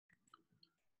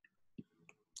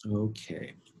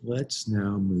Okay, let's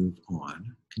now move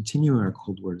on, continue our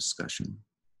Cold War discussion,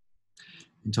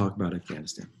 and talk about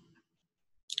Afghanistan.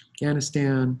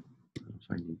 Afghanistan, I'll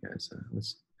find you guys,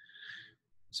 let's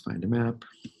find a map.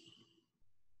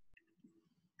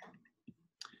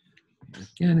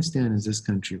 Afghanistan is this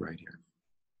country right here,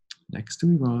 next to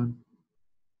Iran,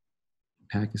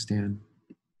 Pakistan,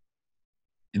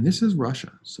 and this is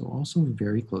Russia, so also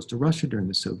very close to Russia during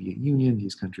the Soviet Union.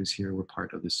 These countries here were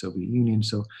part of the Soviet Union.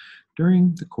 So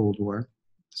during the Cold War,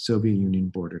 the Soviet Union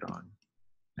bordered on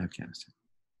Afghanistan.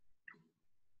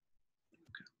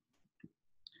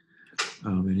 Okay.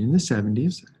 And in the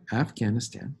 70s,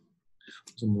 Afghanistan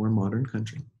was a more modern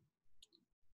country.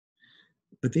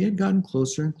 But they had gotten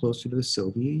closer and closer to the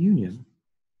Soviet Union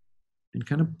and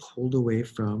kind of pulled away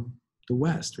from the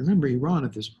West. Remember, Iran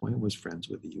at this point was friends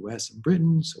with the US and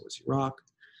Britain, so was Iraq.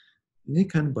 And they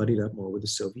kind of buddied up more with the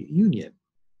Soviet Union.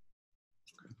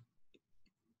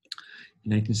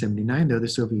 In 1979, though, the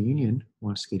Soviet Union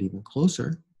wants to get even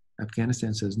closer.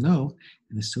 Afghanistan says no,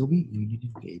 and the Soviet Union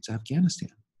invades Afghanistan.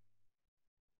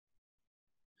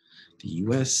 The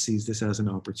US sees this as an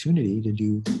opportunity to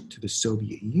do to the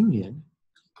Soviet Union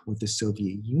what the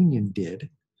Soviet Union did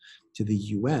to the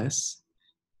US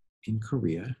in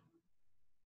Korea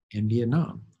and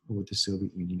Vietnam, or what the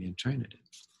Soviet Union and China did.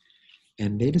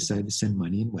 And they decided to send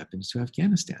money and weapons to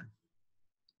Afghanistan.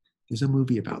 There's a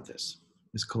movie about this.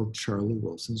 It's called Charlie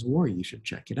Wilson's War. You should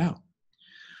check it out.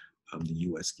 The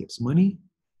US gives money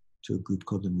to a group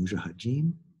called the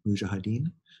Mujahideen,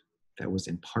 that was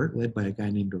in part led by a guy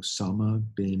named Osama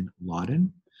bin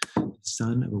Laden,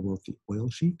 son of a wealthy oil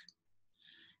sheik.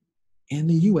 And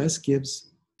the US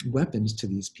gives weapons to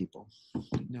these people.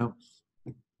 Now,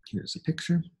 here's a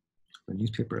picture of a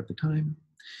newspaper at the time.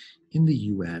 In the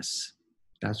US,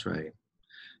 that's right,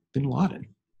 bin Laden,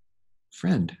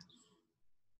 friend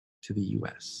to the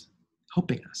US,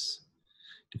 helping us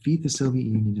defeat the Soviet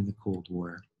Union in the Cold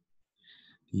War.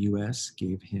 The US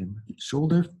gave him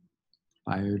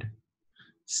shoulder-fired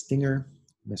Stinger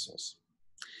missiles.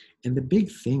 And the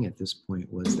big thing at this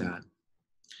point was that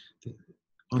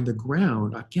on the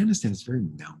ground, Afghanistan is very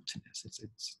mountainous.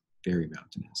 It's very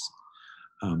mountainous.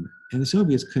 And the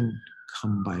Soviets couldn't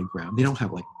come by ground. They don't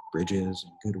have like bridges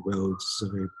and good roads. It's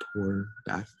a very poor,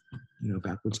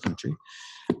 backwards country.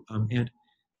 And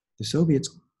the Soviets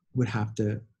would have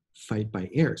to fight by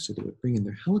air. So they would bring in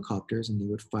their helicopters and they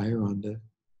would fire on the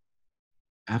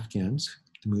Afghans,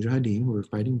 the Mujahideen, who were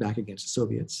fighting back against the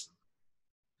Soviets.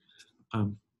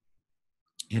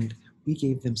 And we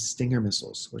gave them Stinger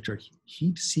missiles, which are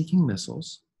heat-seeking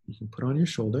missiles you can put on your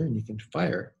shoulder and you can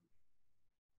fire.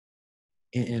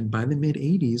 And by the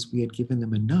mid-'80s, we had given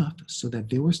them enough so that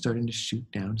they were starting to shoot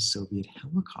down Soviet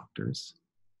helicopters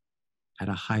at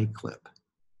a high clip.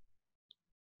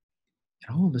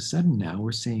 And all of a sudden now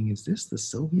we're saying, is this the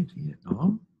Soviet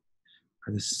Vietnam?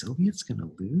 Are the Soviets going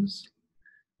to lose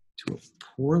to a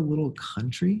poor little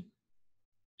country?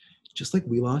 Just like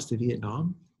we lost to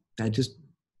Vietnam, that just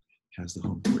has the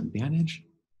home court advantage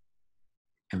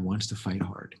and wants to fight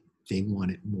hard. They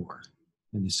want it more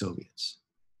than the Soviets.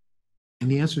 And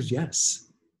the answer is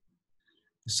yes.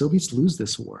 The Soviets lose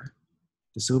this war.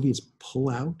 The Soviets pull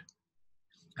out.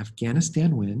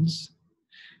 Afghanistan wins.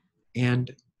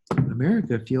 And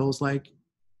America feels like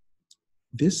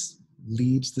this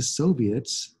leads the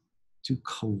Soviets to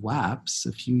collapse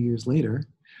a few years later.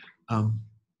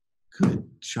 Good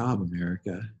job,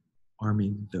 America,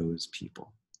 arming those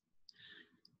people.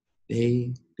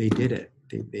 They did it.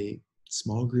 They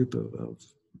small group of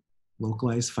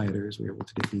localized fighters were able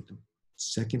to defeat the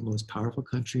second most powerful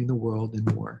country in the world in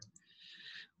war.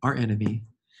 Our enemy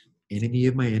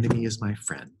of my enemy is my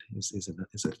friend,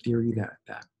 is a theory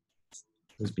that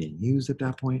was being used at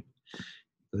that point.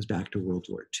 It goes back to World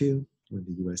War II, when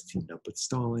the US teamed up with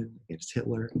Stalin against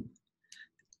Hitler.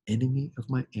 Enemy of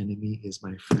my enemy is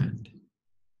my friend.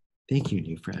 Thank you,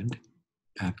 new friend,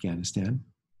 Afghanistan.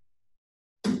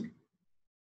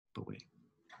 But wait.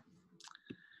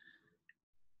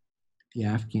 The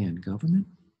Afghan government,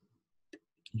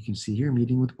 you can see here,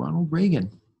 meeting with Ronald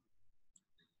Reagan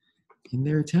in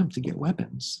their attempt to get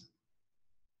weapons.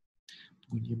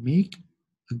 When you make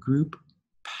a group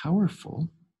powerful,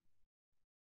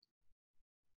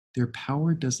 their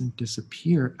power doesn't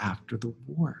disappear after the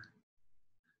war.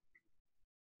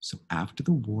 So after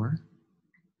the war,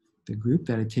 the group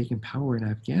that had taken power in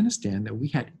Afghanistan, that we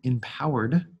had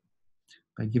empowered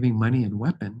by giving money and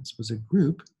weapons, was a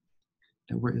group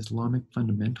that were Islamic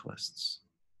fundamentalists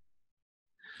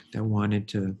that wanted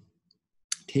to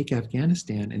take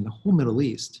Afghanistan and the whole Middle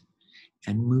East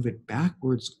and move it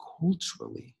backwards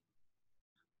culturally,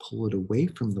 pull it away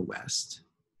from the West,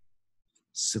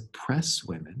 suppress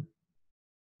women,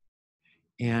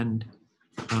 and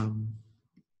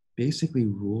basically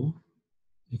rule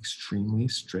extremely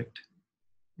strict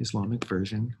Islamic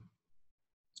version.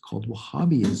 It's called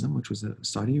Wahhabism, which was a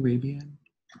Saudi Arabian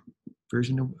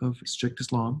version of strict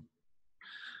Islam,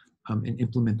 and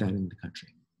implement that in the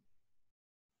country.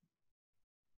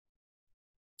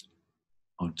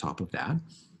 On top of that,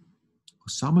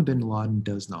 Osama bin Laden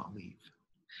does not leave.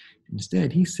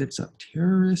 Instead, he sets up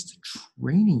terrorist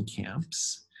training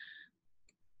camps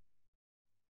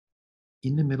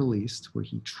in the Middle East where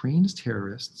he trains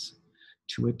terrorists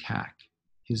to attack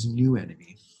his new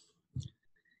enemy.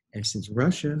 And since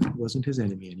Russia wasn't his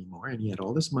enemy anymore, and he had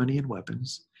all this money and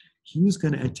weapons, he was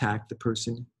going to attack the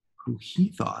person who he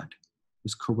thought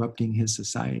was corrupting his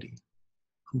society,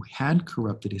 who had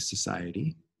corrupted his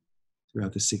society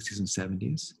throughout the 60s and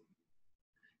 70s,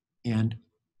 and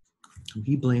who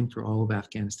he blamed for all of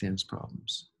Afghanistan's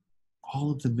problems,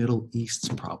 all of the Middle East's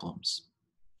problems,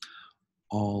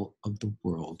 all of the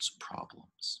world's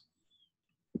problems.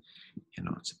 And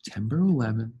on September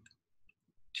 11th,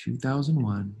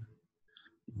 2001,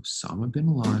 Osama bin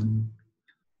Laden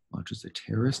launches a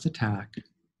terrorist attack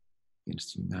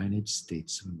against the United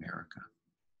States of America,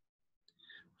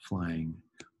 flying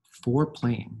 4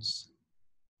 planes,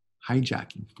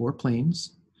 hijacking 4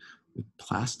 planes with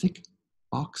plastic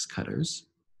box cutters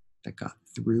that got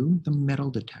through the metal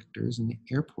detectors in the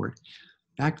airport.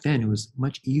 Back then, it was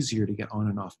much easier to get on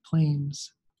and off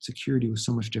planes. Security was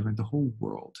so much different. The whole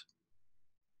world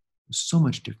was so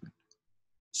much different,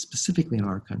 specifically in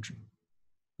our country,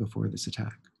 before this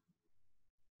attack.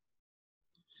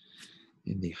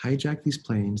 And they hijack these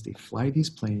planes, they fly these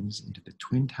planes into the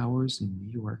Twin Towers in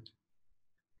New York.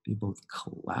 They both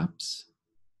collapse,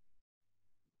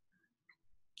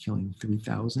 killing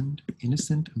 3,000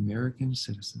 innocent American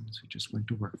citizens who just went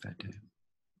to work that day.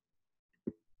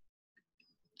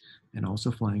 And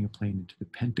also flying a plane into the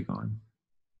Pentagon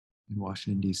in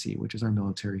Washington, D.C., which is our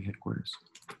military headquarters.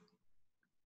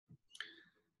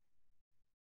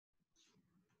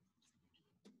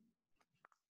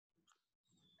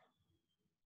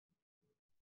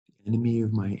 The enemy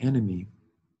of my enemy,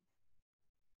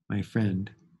 my friend,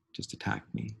 just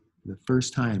attacked me. For the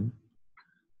first time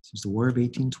since the War of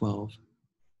 1812,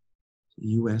 the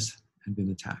U.S. had been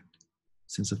attacked.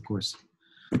 Since, of course,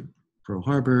 Pearl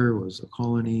Harbor was a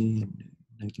colony in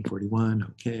 1941,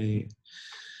 okay.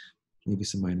 Maybe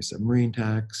some minor submarine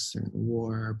attacks during the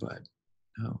war, but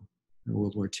no, or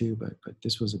World War II, but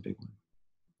this was a big one.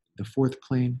 The 4th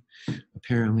plane,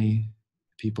 apparently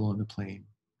people on the plane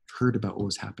heard about what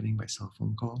was happening by cell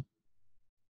phone call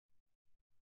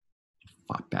and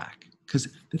fought back. Because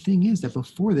the thing is that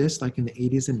before this, like in the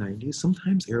 80s and 90s,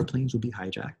 sometimes airplanes would be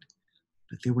hijacked,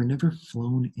 but they were never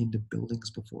flown into buildings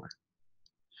before.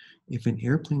 If an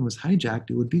airplane was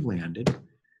hijacked, it would be landed,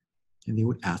 and they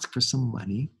would ask for some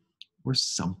money or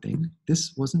something.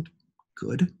 This wasn't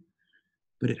good,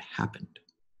 but it happened.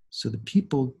 So the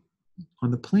people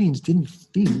on the planes didn't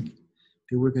think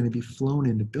they were going to be flown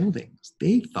into buildings.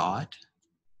 They thought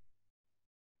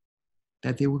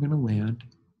that they were going to land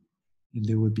and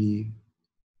there would be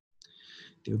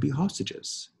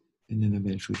hostages, and then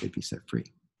eventually they'd be set free.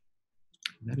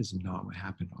 And that is not what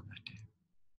happened on that day.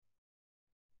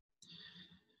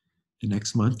 The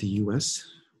next month, the US,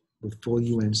 with full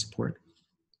UN support,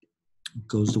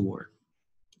 goes to war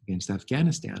against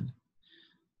Afghanistan,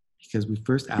 because we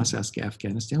first asked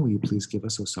Afghanistan, will you please give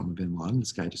us Osama bin Laden?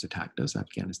 This guy just attacked us.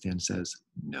 Afghanistan says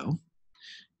no.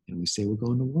 And we say, we're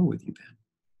going to war with you then.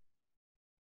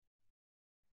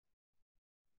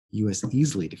 US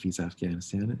easily defeats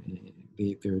Afghanistan.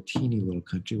 They're a teeny little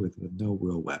country with no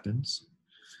real weapons.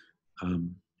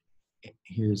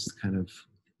 Here's kind of,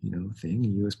 thing.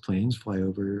 US planes fly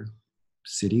over a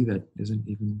city that doesn't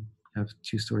even have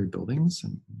 2-story buildings,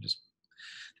 and just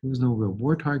there was no real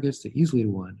war targets. They easily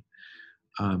won.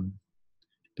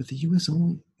 But the US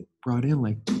only brought in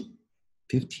like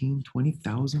 15,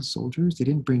 20,000 soldiers. They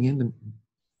didn't bring in the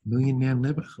million-man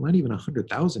level, not even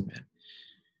 100,000 men.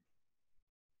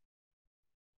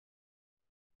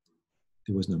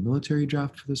 There was no military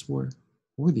draft for this war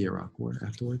or the Iraq War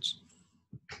afterwards.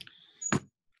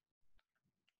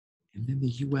 And then the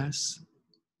US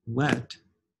let,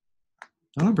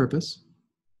 not on purpose,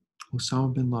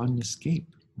 Osama bin Laden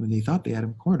escape when they thought they had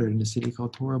him cornered in a city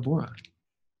called Tora Bora.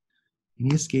 And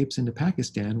he escapes into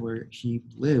Pakistan, where he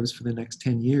lives for the next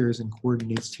 10 years and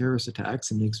coordinates terrorist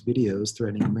attacks and makes videos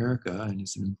threatening America, and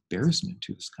is an embarrassment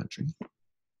to this country.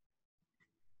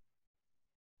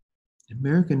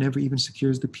 America never even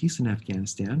secures the peace in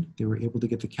Afghanistan. They were able to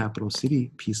get the capital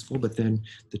city peaceful, but then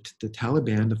the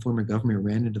Taliban, the former government,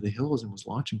 ran into the hills and was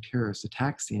launching terrorist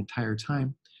attacks the entire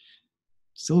time.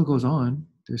 Still goes on.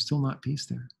 There's still not peace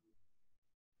there.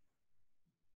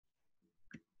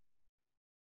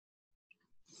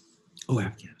 Oh,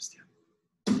 Afghanistan.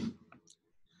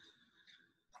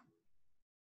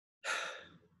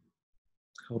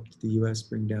 Helped the US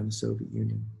bring down the Soviet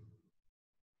Union.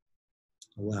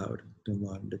 Allowed bin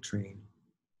Laden to train,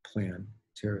 plan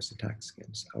terrorist attacks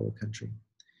against our country.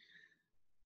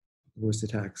 The worst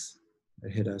attacks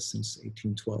that hit us since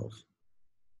 1812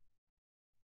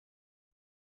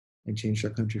 and changed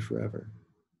our country forever.